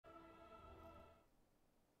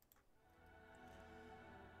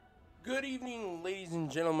Good evening, ladies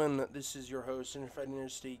and gentlemen. This is your host,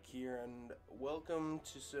 Dinnerfrieddinnersteak here, and welcome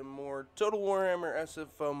to some more Total Warhammer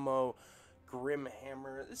SFMO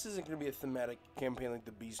Grimhammer. This isn't going to be a thematic campaign like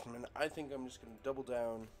the Beastman. I think I'm just going to double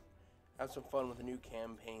down, have some fun with a new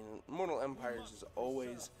campaign. Mortal Empires as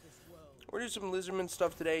always. We're doing some Lizardman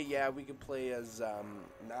stuff today. Yeah, we could play as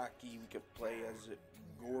Naki, we could play as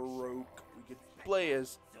Gorok, we could play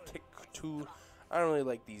as Tik-Tu. I don't really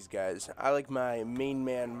like these guys. I like my main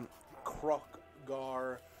man,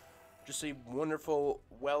 Kroq-Gar, just a wonderful,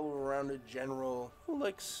 well-rounded general who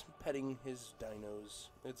likes petting his dinos.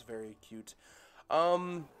 It's very cute.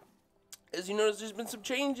 As you notice, there's been some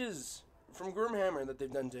changes from Grimhammer that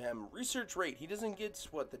they've done to him. Research rate, he doesn't get,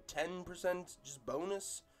 what, the 10% just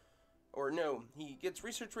bonus? Or no, he gets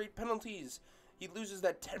research rate penalties. He loses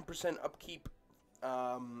that 10% upkeep.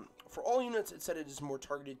 For all units, it said it is more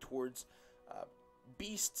targeted towards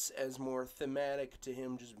beasts, as more thematic to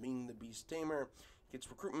him just being the beast tamer. Gets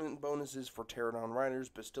recruitment bonuses for Pterodon Riders,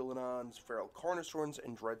 Bastiladons, Feral Carnosaurs,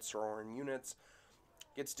 and Dreadsaurian units.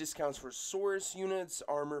 Gets discounts for Saurus units,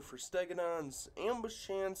 armor for Stegodons, ambush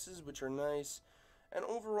chances, which are nice, and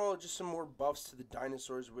overall just some more buffs to the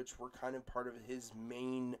dinosaurs, which were kind of part of his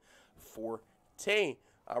main forte.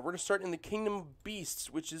 We're going to start in the Kingdom of Beasts,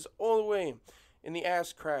 which is all the way in the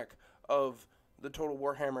ass crack of the Total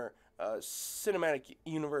Warhammer cinematic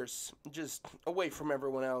universe, just away from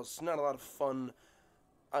everyone else. Not a lot of fun.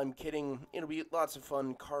 I'm kidding. It'll be lots of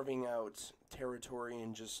fun carving out territory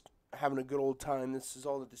and just having a good old time. This is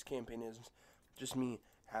all that this campaign is. Just me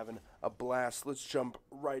having a blast. Let's jump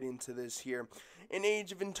right into this here. An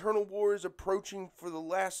age of internal wars approaching for the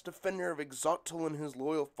last defender of Exotil and his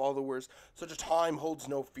loyal followers. Such a time holds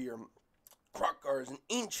no fear. Kroq-Gar is an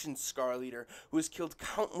ancient Scar leader who has killed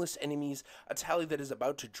countless enemies, a tally that is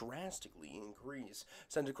about to drastically increase.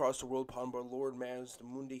 Sent across the world upon by Lord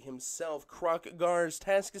Mazdamundi himself, Kroq-Gar's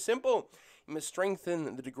task is simple. He must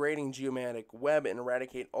strengthen the degrading geomatic web and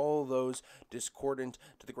eradicate all those discordant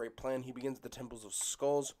to the great plan. He begins at the Temples of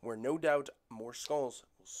Skulls, where no doubt more skulls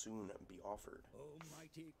will soon be offered. O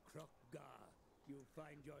mighty Kroq-Gar, you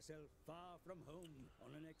find yourself far from home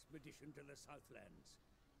on an expedition to the Southlands.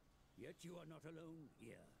 Yet you are not alone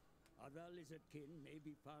here. Other lizardkin may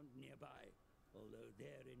be found nearby, although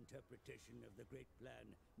their interpretation of the great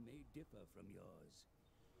plan may differ from yours.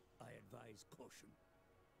 I advise caution.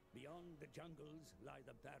 Beyond the jungles lie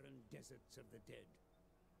the barren deserts of the dead.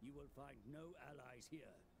 You will find no allies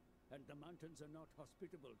here, and the mountains are not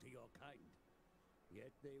hospitable to your kind.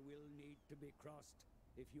 Yet they will need to be crossed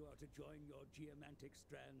if you are to join your geomantic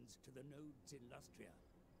strands to the nodes in Lustria.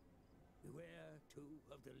 Beware, too,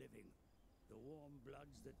 of the living. The warm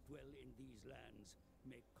bloods that dwell in these lands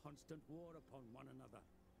make constant war upon one another,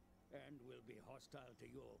 and will be hostile to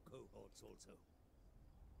your cohorts also.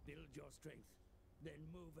 Build your strength, then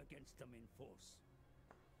move against them in force.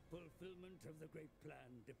 Fulfillment of the great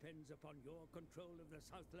plan depends upon your control of the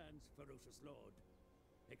Southland's ferocious lord.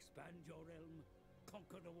 Expand your realm,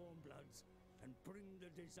 conquer the warm bloods, and bring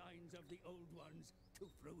the designs of the old ones to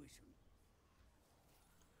fruition.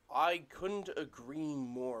 I couldn't agree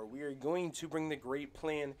more. We are going to bring the great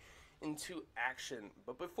plan into action.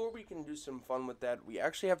 But before we can do some fun with that, we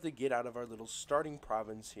actually have to get out of our little starting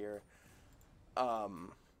province here. Of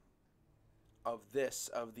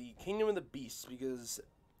the Kingdom of the Beasts, because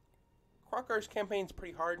Kroq-Gar's campaign is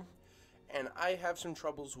pretty hard, and I have some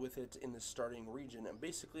troubles with it in the starting region. And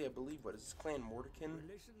basically, I believe, what is this, Clan Mordekin?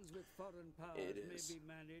 Relations with foreign powers may be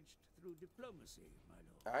managed through diplomacy, my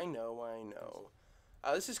lord. I know.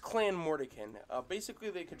 This is Clan Mordekin. Basically,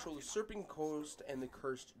 they control the Serpent Coast and the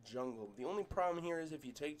Cursed Jungle. The only problem here is if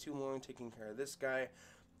you take too long taking care of this guy,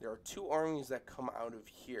 there are two armies that come out of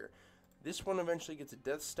here. This one eventually gets a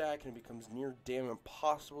death stack and it becomes near damn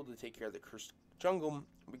impossible to take care of the Cursed Jungle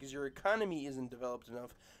because your economy isn't developed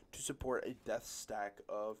enough to support a death stack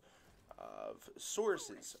of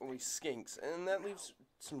sources, only skinks. And that leaves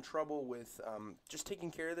some trouble with just taking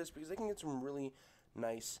care of this because they can get some really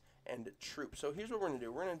nice and troops. So here's what we're gonna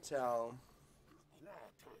do. We're gonna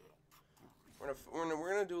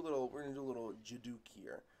do a little Jadook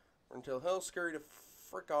here. We're gonna tell Hellscurry to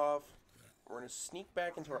frick off. We're gonna sneak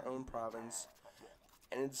back into our own province,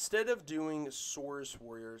 and instead of doing Saurus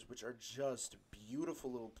warriors, which are just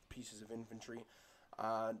beautiful little pieces of infantry,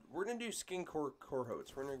 we're gonna do skin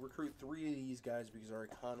cohorts. We're gonna recruit 3 of these guys because our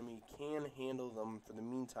economy can handle them for the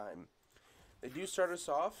meantime. They do start us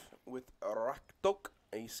off with Raktok,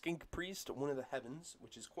 a skink priest, one of the heavens,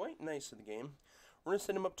 which is quite nice in the game. We're going to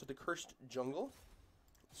send him up to the Cursed Jungle,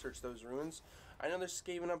 search those ruins. I know there's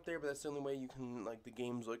Skaven up there, but that's the only way you can, like, the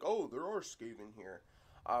game's like, oh, there are Skaven here.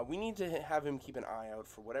 We need to have him keep an eye out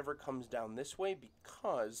for whatever comes down this way,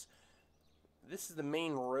 because this is the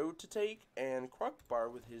main road to take, and Kroq-Gar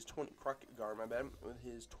with his 25%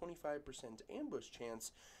 ambush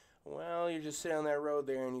chance. Well, you just sit on that road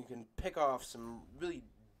there, and you can pick off some really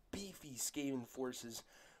beefy Skaven forces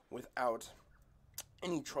without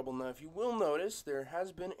any trouble. Now, if you will notice, there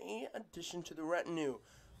has been an addition to the retinue.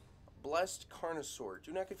 Blessed Carnosaur.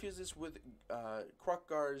 Do not confuse this with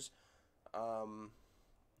Kroq-Gar's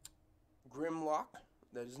Grimlock.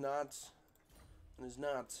 That is not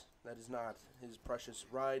his precious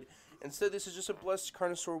ride. Instead, this is just a Blessed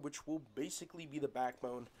Carnosaur, which will basically be the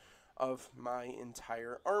backbone of my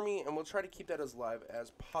entire army, and we'll try to keep that as live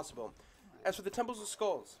as possible. As for the Temples of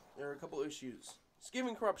Skulls, there are a couple issues.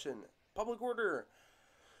 Skaven corruption, public order.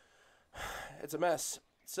 It's a mess.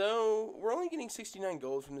 So, we're only getting 69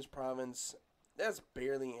 gold from this province. That's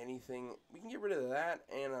barely anything. We can get rid of that,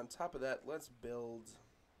 and on top of that, let's build...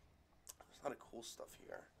 There's a lot of cool stuff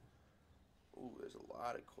here. Ooh, there's a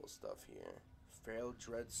lot of cool stuff here. Feral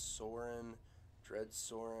Dread Sorin.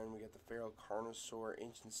 We got the Feral Carnosaur,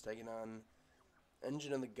 Ancient Stegonon,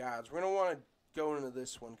 Engine of the Gods. We're going to want to go into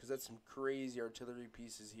this one, because that's some crazy artillery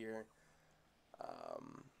pieces here.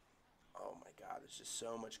 Oh my god, there's just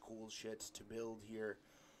so much cool shit to build here.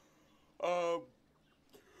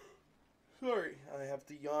 Sorry, I have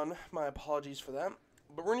to yawn. My apologies for that.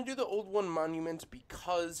 But we're going to do the Old One Monument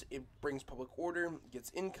because it brings public order,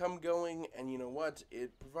 gets income going, and you know what?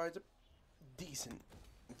 It provides a decent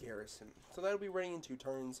garrison. So that'll be running in 2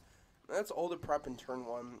 turns. That's all the prep in turn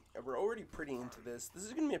 1. And we're already pretty into this. This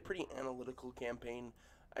is going to be a pretty analytical campaign.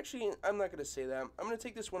 Actually, I'm not going to say that. I'm going to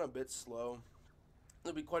take this one a bit slow.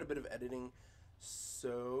 There'll be quite a bit of editing.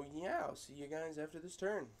 So, yeah, I'll see you guys after this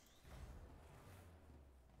turn.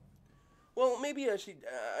 Well, maybe I should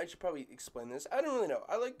probably explain this. I don't really know.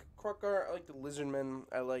 I like Kroq-Gar. I like the Lizardmen.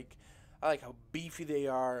 I like how beefy they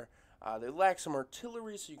are. They lack some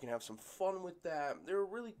artillery, so you can have some fun with that. They're a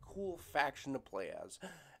really cool faction to play as.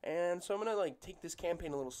 And so I'm going to take this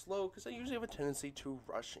campaign a little slow, because I usually have a tendency to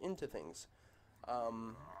rush into things.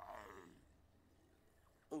 Ooh,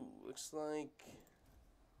 looks like...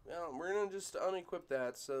 Well, we're going to just unequip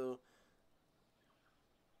that, so...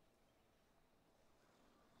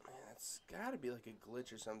 Man, that's got to be like a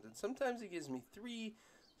glitch or something. Sometimes it gives me 3,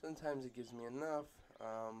 sometimes it gives me enough.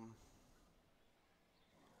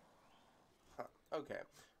 Okay.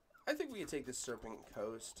 I think we can take this Serpent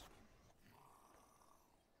Coast.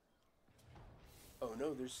 Oh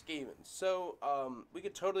no, there's Skaven. So, we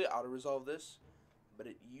could totally auto-resolve this, but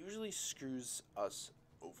it usually screws us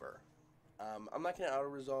over. I'm not going to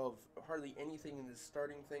auto-resolve hardly anything in this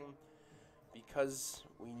starting thing, because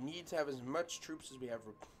we need to have as much troops as we have,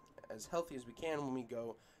 as healthy as we can when we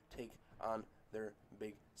go take on their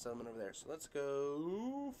big settlement over there. So let's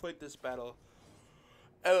go fight this battle.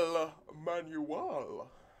 El Manual.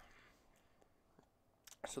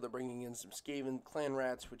 So they're bringing in some Skaven clan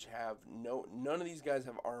rats, which have none of these guys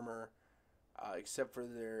have armor, except for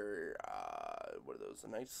their what are those? The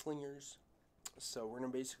Night Slingers. So we're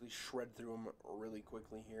gonna basically shred through them really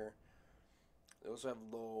quickly here. They also have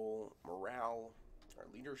low morale or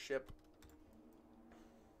leadership.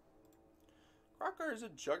 Kroq-Gar is a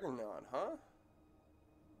juggernaut, huh?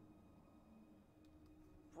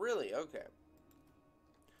 Really? Okay.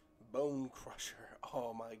 Bone Crusher.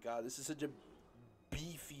 Oh my god, this is such a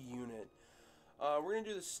beefy unit. We're going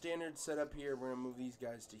to do the standard setup here. We're going to move these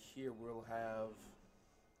guys to here. We'll have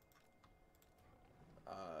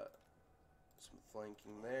some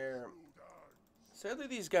flanking there. Sadly,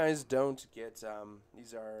 these guys don't get,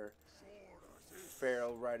 these are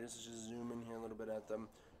feral riders. Let's just zoom in here a little bit at them.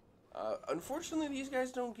 Unfortunately, these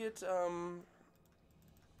guys don't get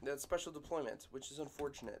that special deployment, which is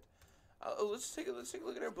unfortunate. Let's take a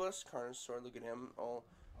look at our Blessed Carnosaur. Look at him, all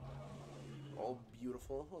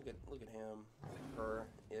beautiful. Look at him, her.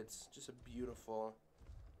 It's just a beautiful,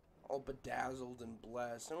 all bedazzled and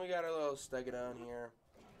blessed. And we got our little Stegodon here.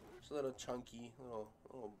 Just a little chunky,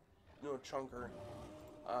 little chunker.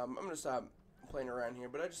 I'm gonna stop playing around here,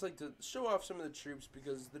 but I just like to show off some of the troops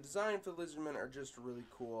because the design for the Lizardmen are just really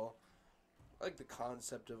cool. I like the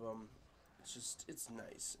concept of them. It's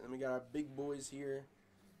nice. And we got our big boys here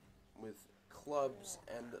with clubs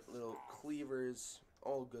and little cleavers,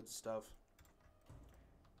 all good stuff.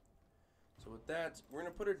 So with that, we're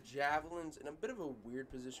going to put our javelins in a bit of a weird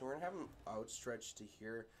position. We're going to have them outstretched to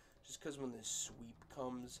here, just because when the sweep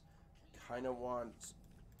comes, kind of want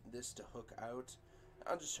this to hook out.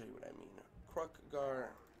 I'll just show you what I mean. Kroq-Gar,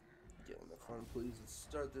 get in the front, please. Let's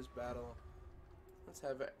start this battle. Let's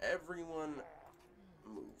have everyone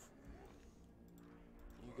move.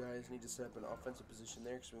 you guys need to set up an offensive position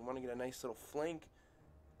there because we want to get a nice little flank.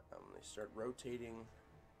 They start rotating.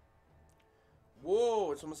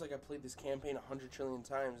 Whoa, it's almost like I played this campaign 100 trillion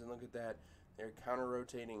times, and look at that. They're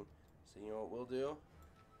counter-rotating. So you know what we'll do?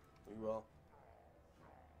 We will.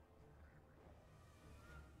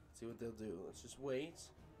 See what they'll do. Let's just wait.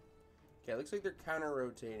 Okay, it looks like they're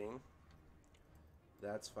counter-rotating.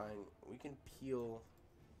 That's fine. We can peel.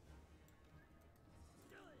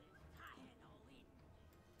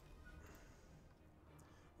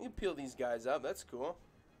 We can peel these guys up. That's cool.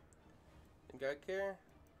 Think I care?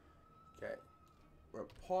 Okay. We're going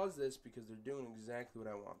to pause this because they're doing exactly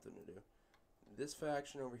what I want them to do. This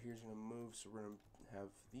faction over here is going to move, so we're going to have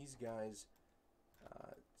these guys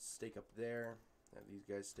stake up there. Have these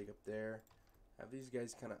guys stake up there. Have these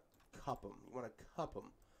guys kind of cup them. You want to cup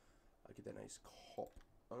them. Get that nice cup.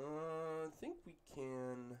 I think we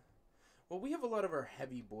can. Well, we have a lot of our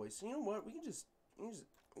heavy boys, so you know what? We can just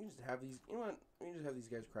have these. You know what? We can just have these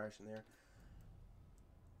guys crash in there.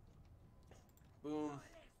 Boom.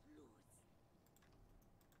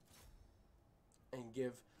 And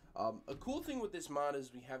give. A cool thing with this mod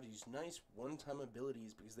is we have these nice one-time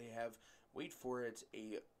abilities because they have, wait for it,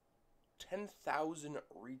 a 10,000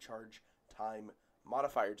 recharge time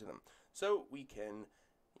modifier to them. So we can,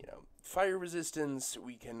 you know, fire resistance,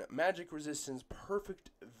 we can magic resistance, perfect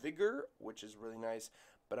vigor, which is really nice.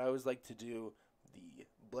 But I always like to do the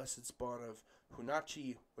blessed spawn of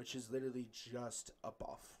Hunachi, which is literally just a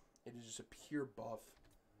buff. It is just a pure buff,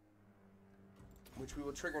 which we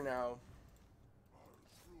will trigger now.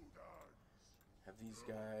 Have these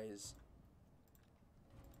guys.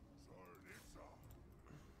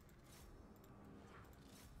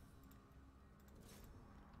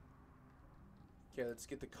 Okay, let's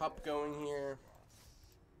get the cup going here.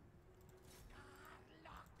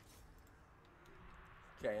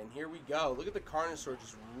 Okay, and here we go. Look at the Carnosaur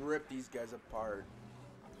just rip these guys apart.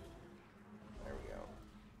 There we go.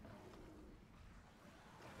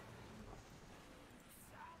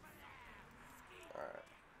 Alright.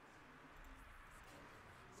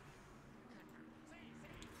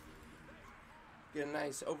 Get a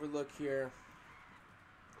nice overlook here.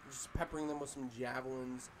 Just peppering them with some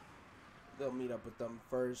javelins. They'll meet up with them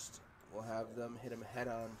first. We'll have them hit him head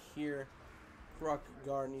on here.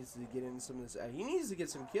 Kroq-Gar needs to get in some of this. He needs to get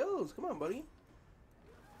some kills. Come on, buddy.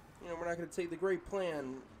 You know, we're not going to take the great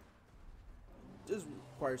plan. It does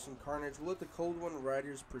require some carnage. We'll let the Cold One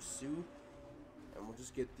Riders pursue. And we'll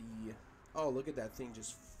just get the... Oh, look at that thing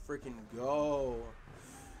just freaking go.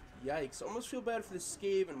 Yikes. Almost feel bad for the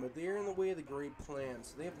Skaven, but they're in the way of the great plan,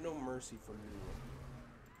 so they have no mercy for me.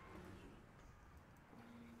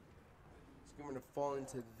 So I'm going to fall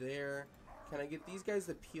into there. Can I get these guys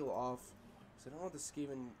to peel off? Because I don't want the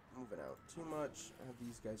Skaven moving out too much. I have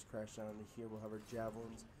these guys crash down into here. We'll have our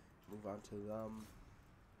javelins move on to them.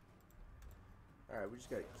 Alright, we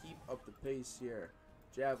just got to keep up the pace here.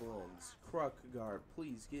 Javelins, Kroq-Gar,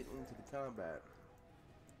 please get into the combat.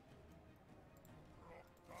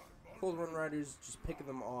 Cold Run Riders, just picking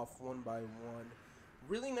them off one by one.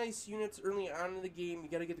 Really nice units early on in the game. You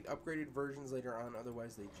gotta get the upgraded versions later on,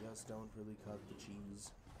 otherwise they just don't really cut the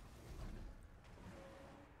cheese.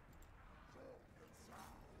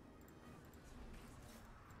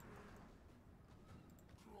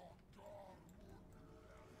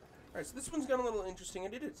 Alright, so this one's got a little interesting. I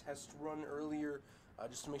did a test run earlier,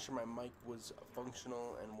 just to make sure my mic was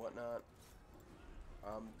functional and whatnot.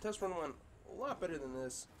 Test run went a lot better than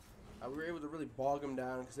this. We were able to really bog them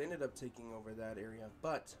down because they ended up taking over that area.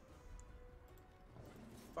 But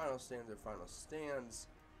final stands are final stands.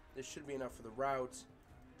 This should be enough for the route.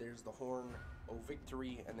 There's the horn. Oh,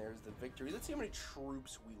 victory. And there's the victory. Let's see how many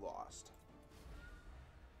troops we lost.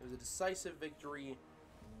 It was a decisive victory.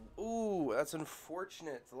 Ooh, that's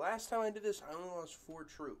unfortunate. The last time I did this, I only lost 4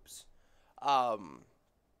 troops.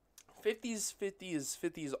 50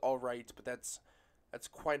 is all right, but that's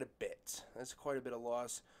quite a bit. That's quite a bit of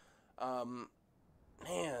loss.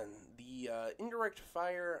 Man, the indirect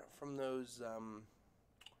fire from those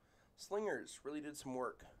slingers really did some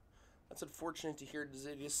work. That's unfortunate to hear. It's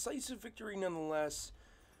a decisive victory nonetheless.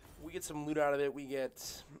 We get some loot out of it. We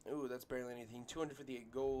get, ooh, that's barely anything,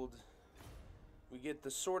 258 gold. We get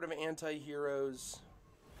the Sword of Anti-Heroes.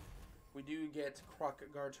 We do get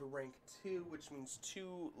Kroq-Gar to rank 2, which means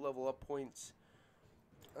 2 level up points.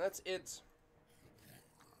 And that's it.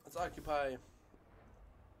 Let's occupy.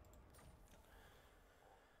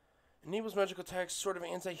 Enables magical attacks, Sword of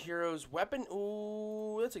Anti-Heroes, weapon.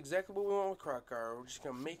 Ooh, that's exactly what we want with Kroq-Gar. We're just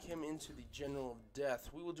going to make him into the General of Death.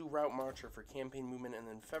 We will do Route Marcher for campaign movement, and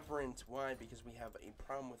then Feverent. Why? Because we have a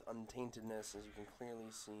problem with untaintedness, as you can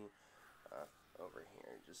clearly see. over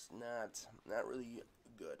here. Just not really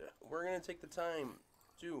good. We're gonna take the time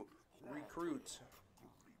to recruit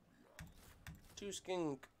 2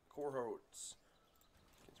 skink cohorts,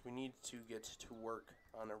 because we need to get to work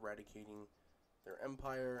on eradicating their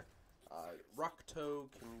empire. Rocktoe,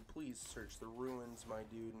 can you please search the ruins, my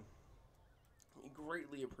dude?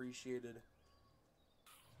 Greatly appreciated.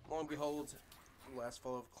 Lo and behold, last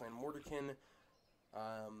fall of Clan Mordekin.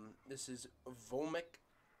 This is Volmek.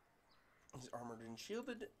 He's armored and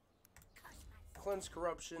shielded. Cleanse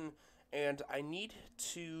corruption, and I need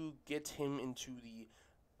to get him into the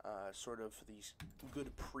sort of the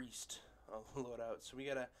good priest loadout. So we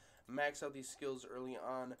gotta max out these skills early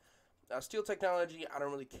on. Steel technology, I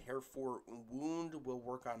don't really care for. Wound we'll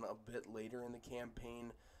work on a bit later in the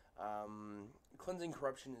campaign. Cleansing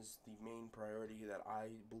corruption is the main priority that I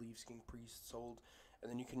believe skink priests hold,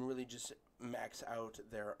 and then you can really just max out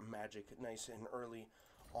their magic nice and early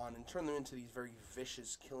on and turn them into these very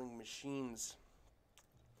vicious killing machines.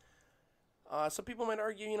 Some people might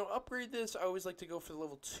argue, you know, upgrade this. I always like to go for the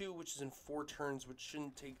level 2, which is in 4 turns, which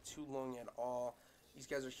shouldn't take too long at all. These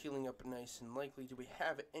guys are healing up nice and likely. Do we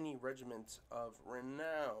have any regiments of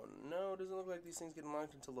renown? No, it doesn't look like these things get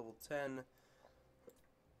unlocked until level 10.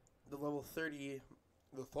 The level 30,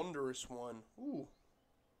 the Thunderous one. Ooh.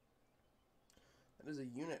 That is a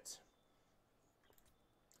unit.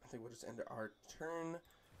 I think we'll just end our turn.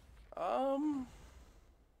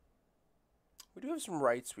 We do have some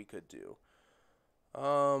rights we could do.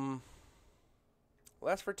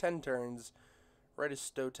 Last for 10 turns. Right is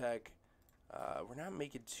Stotek. We're not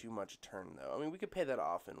making too much a turn, though. I mean, we could pay that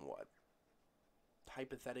off in, what?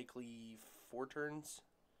 Hypothetically, 4 turns?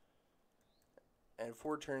 And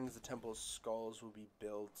 4 turns, the Temple of Skulls will be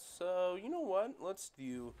built. So, you know what? Let's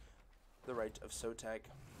do the right of Sotek.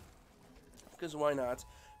 Because why not?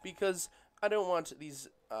 Because I don't want these,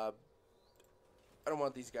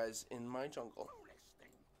 guys in my jungle.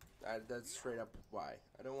 That's straight up why.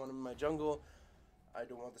 I don't want them in my jungle. I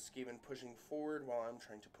don't want the Skaven pushing forward while I'm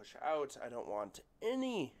trying to push out. I don't want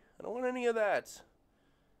any of that.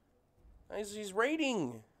 He's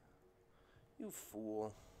raiding. You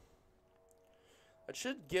fool. That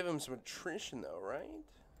should give him some attrition though, right?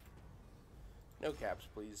 No caps,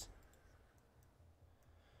 please.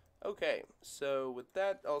 Okay, so with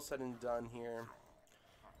that all said and done here,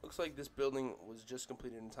 looks like this building was just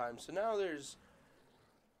completed in time. So now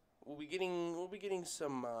we'll be getting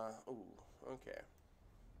some ooh, okay.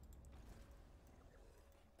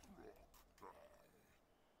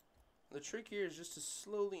 The trick here is just to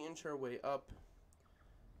slowly inch our way up,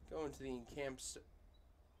 go into the encamps.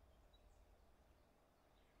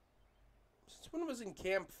 Since when was in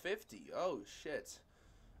camp 50? Oh shit.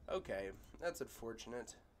 Okay, that's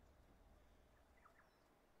unfortunate.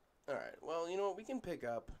 Alright, well, you know what, we can pick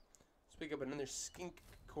up. Let's pick up another skink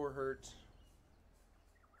cohort.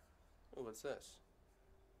 Oh, what's this?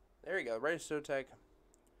 There we go, right Sotek.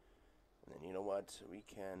 And then you know what, we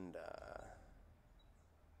can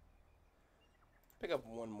pick up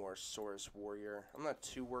one more Saurus warrior. I'm not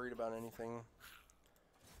too worried about anything.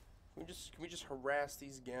 Can we just harass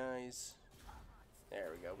these guys?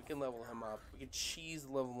 There we go. We can level him up. We can cheese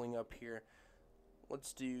leveling up here.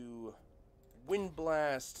 Let's do Wind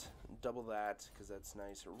Blast. Double that, because that's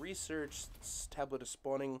nice. Research. Tablet of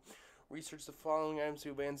Spawning. Research the following items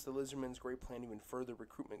to advance the Lizardman's great plan even further.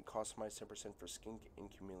 Recruitment customized 10% for skink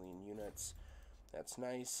and chameleon units. That's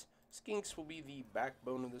nice. Skinks will be the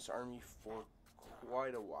backbone of this army for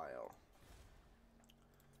quite a while.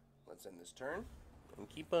 Let's end this turn and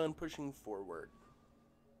keep on pushing forward.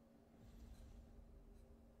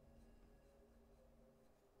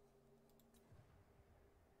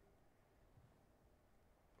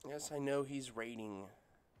 Yes, I know he's raiding.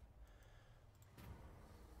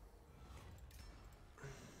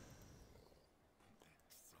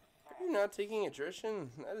 Are you not taking attrition?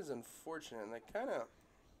 That is unfortunate. That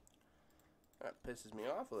pisses me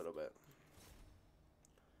off a little bit.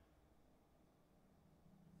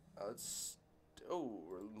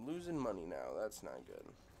 We're losing money now. That's not good.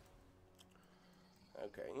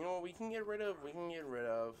 Okay, you know what we can get rid of?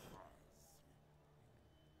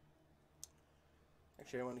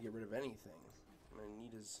 Actually, I want to get rid of anything. I'm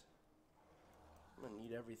gonna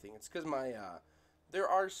need everything. It's because my there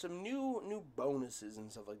are some new bonuses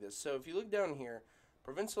and stuff like this. So if you look down here,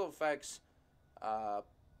 provincial effects,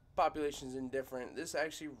 population's indifferent. This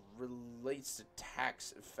actually relates to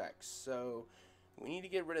tax effects. So we need to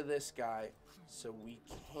get rid of this guy so we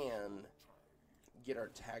can get our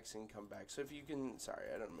tax income back. So if you can, sorry,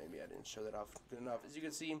 maybe I didn't show that off good enough. As you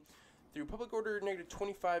can see, through public order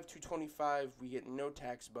 -25 to 25, we get no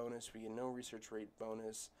tax bonus, we get no research rate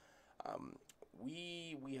bonus.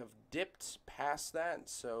 we have dipped past that,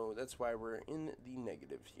 so that's why we're in the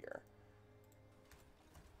negative here.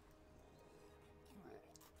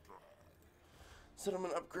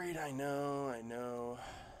 Settlement upgrade, I know.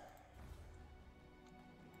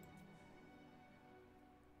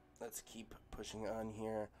 Let's keep pushing on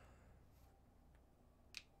here.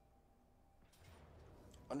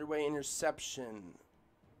 Underway interception.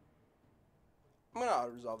 I'm gonna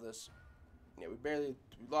auto-resolve this. Yeah, we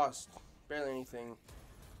lost barely anything.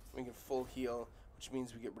 We get full heal, which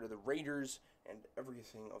means we get rid of the raiders and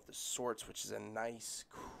everything of the sorts, which is a nice,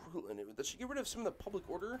 cool. And that should get rid of some of the public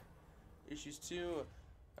order issues too.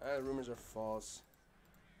 Rumors are false.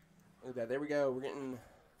 Look at that. There we go. We're getting.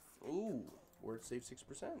 Ooh, word save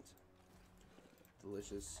 6%.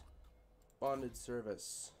 Delicious. Bonded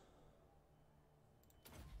service.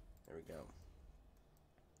 There we go.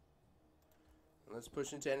 Let's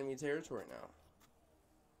push into enemy territory now.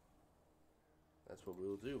 That's what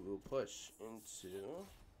we'll do. We'll push into...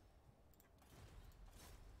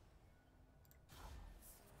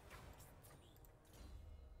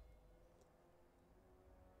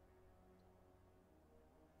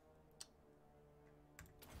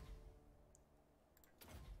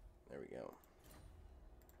 There we go.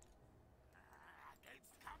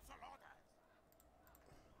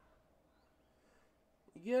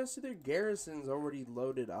 Yeah, see, their garrison's already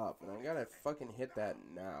loaded up, and I gotta fucking hit that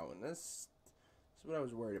now, and this is what I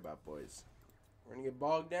was worried about, boys. We're gonna get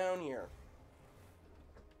bogged down here.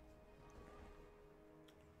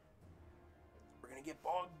 We're gonna get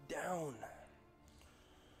bogged down.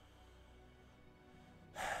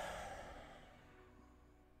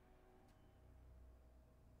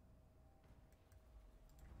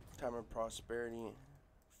 Time of prosperity.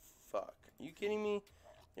 Fuck. Are you kidding me?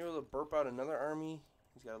 You're able to burp out another army?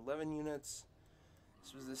 He's got 11 units.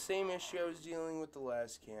 This was the same issue I was dealing with the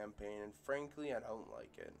last campaign, and frankly, I don't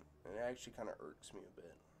like it. And it actually kind of irks me a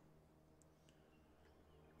bit.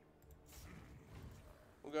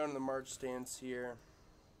 We'll go into the march stance here.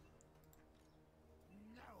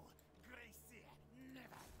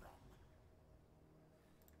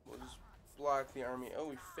 We'll just block the army. Oh,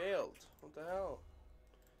 we failed. What the hell?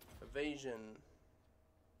 Evasion.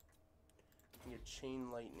 We get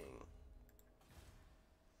chain lightning.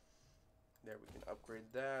 There, we can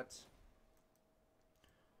upgrade that.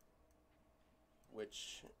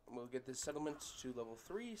 Which will get this settlement to level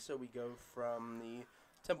 3, so we go from the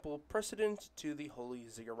Temple Precedent to the Holy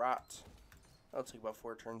Ziggurat. That'll take about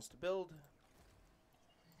 4 turns to build.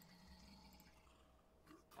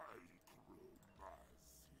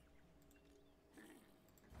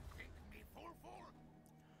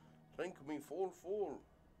 Think me full.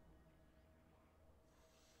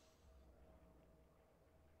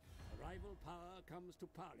 Rival power comes to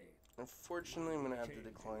parley. Unfortunately, I'm going to have to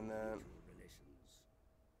decline that.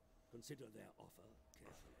 Consider their offer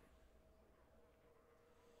carefully.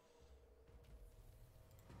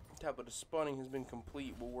 Tablet of spawning has been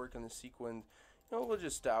complete. We'll work on the sequence. You know,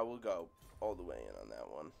 we'll go all the way in on that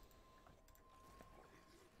one.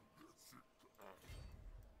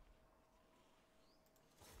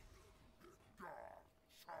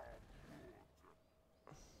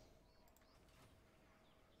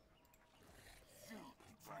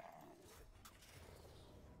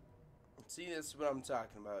 See, this is what I'm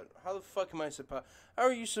talking about. How the fuck am I supposed... How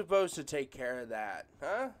are you supposed to take care of that?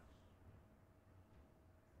 Huh?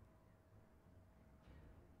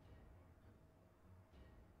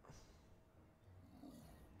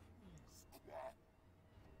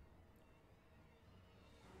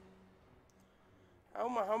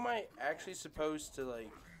 How am I actually supposed to, like...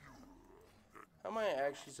 How am I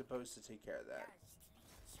actually supposed to take care of that?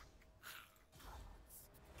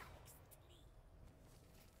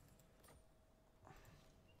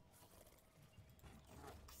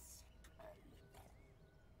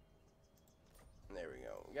 There we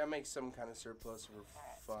go. We gotta make some kind of surplus or we're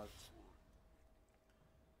fucked.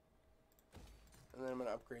 And then I'm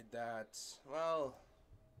gonna upgrade that. Well,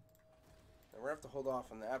 we're gonna have to hold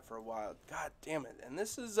off on that for a while. God damn it! And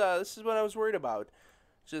this is what I was worried about.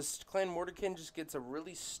 Just Clan Mordenkainen just gets a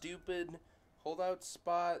really stupid holdout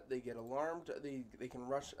spot. They get alarmed. They can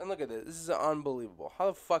rush. And look at this. This is unbelievable. How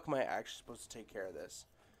the fuck am I actually supposed to take care of this?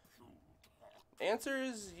 Answer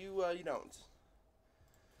is you don't.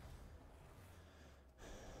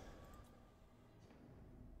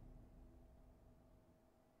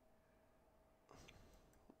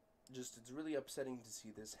 Just, it's really upsetting to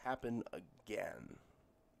see this happen again.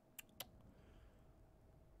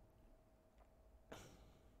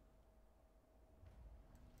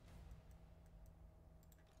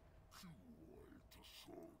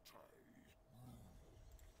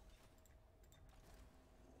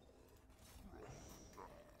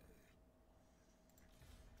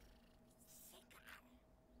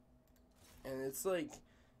 And it's like,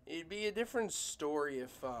 it'd be a different story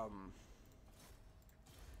if,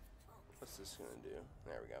 what's this gonna do?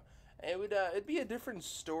 There we go. It'd be a different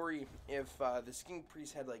story if, the Skink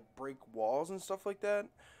Priest had, like, break walls and stuff like that.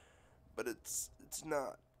 But it's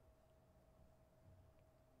not.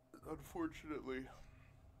 Unfortunately.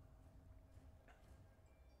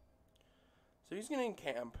 So he's gonna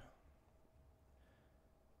encamp.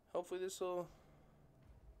 Hopefully this'll...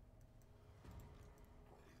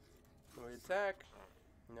 We attack.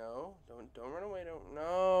 No, don't run away.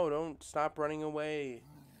 Don't stop running away.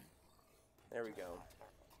 There we go.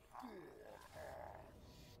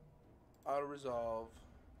 Auto resolve.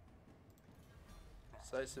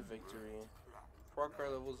 Decisive victory.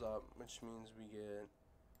 Kroq-Gar levels up, which means we get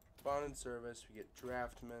bonded service. We get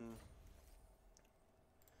draftman.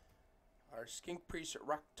 Our Skink Priest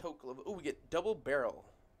Rock Toke level. Oh, we get double barrel.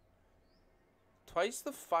 Twice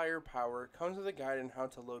the firepower. Comes with a guide on how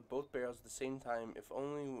to load both barrels at the same time. If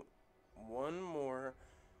only more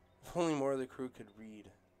of the crew could read.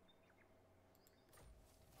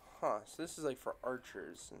 Huh, so this is like for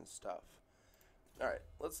archers and stuff. Alright,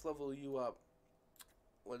 let's level you up.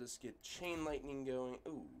 Let us get chain lightning going.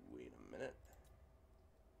 Ooh, wait a minute.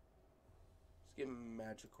 Let's get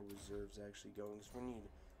magical reserves actually going, because we need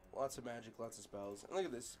lots of magic, lots of spells. And look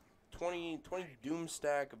at this. 20 doom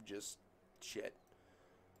stack of just shit.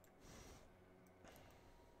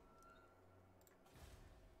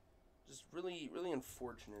 Just really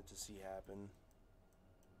unfortunate to see happen.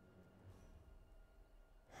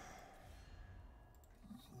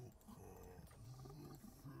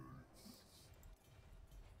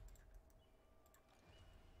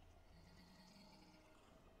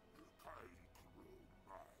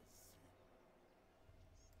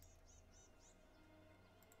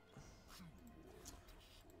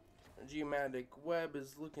 Geomatic web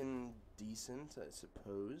is looking decent, I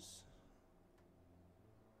suppose.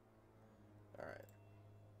 Alright.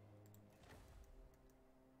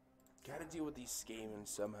 Gotta deal with these Skaven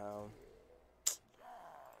somehow.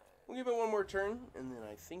 We'll give it one more turn, and then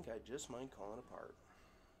I think I just might call it apart.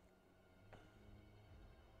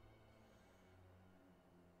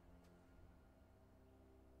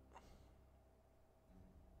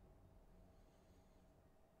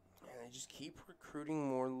 And I just keep recruiting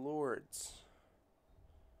more lords.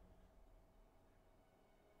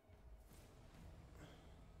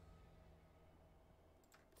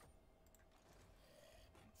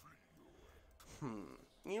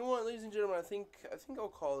 You know what, ladies and gentlemen, I think I'll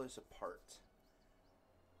call this apart.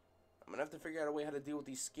 I'm gonna have to figure out a way how to deal with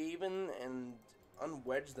these Skaven and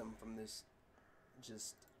unwedge them from this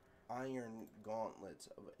just iron gauntlet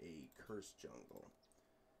of a cursed jungle.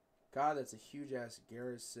 God, that's a huge ass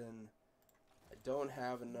garrison. I don't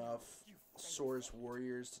have enough Saurus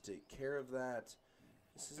warriors to take care of that.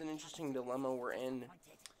 This is an interesting dilemma we're in.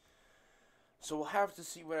 So we'll have to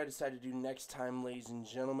see what I decide to do next time, ladies and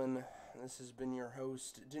gentlemen. This has been your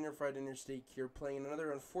host, Dinnerfrieddinnersteak, here playing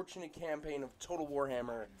another unfortunate campaign of Total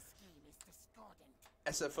Warhammer.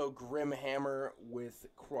 SFO Grimhammer with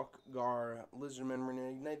Kroq-Gar Lizardmen. We're going to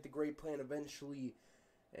ignite the great plan eventually.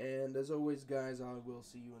 And as always, guys, I will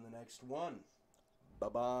see you in the next one.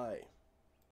 Bye-bye.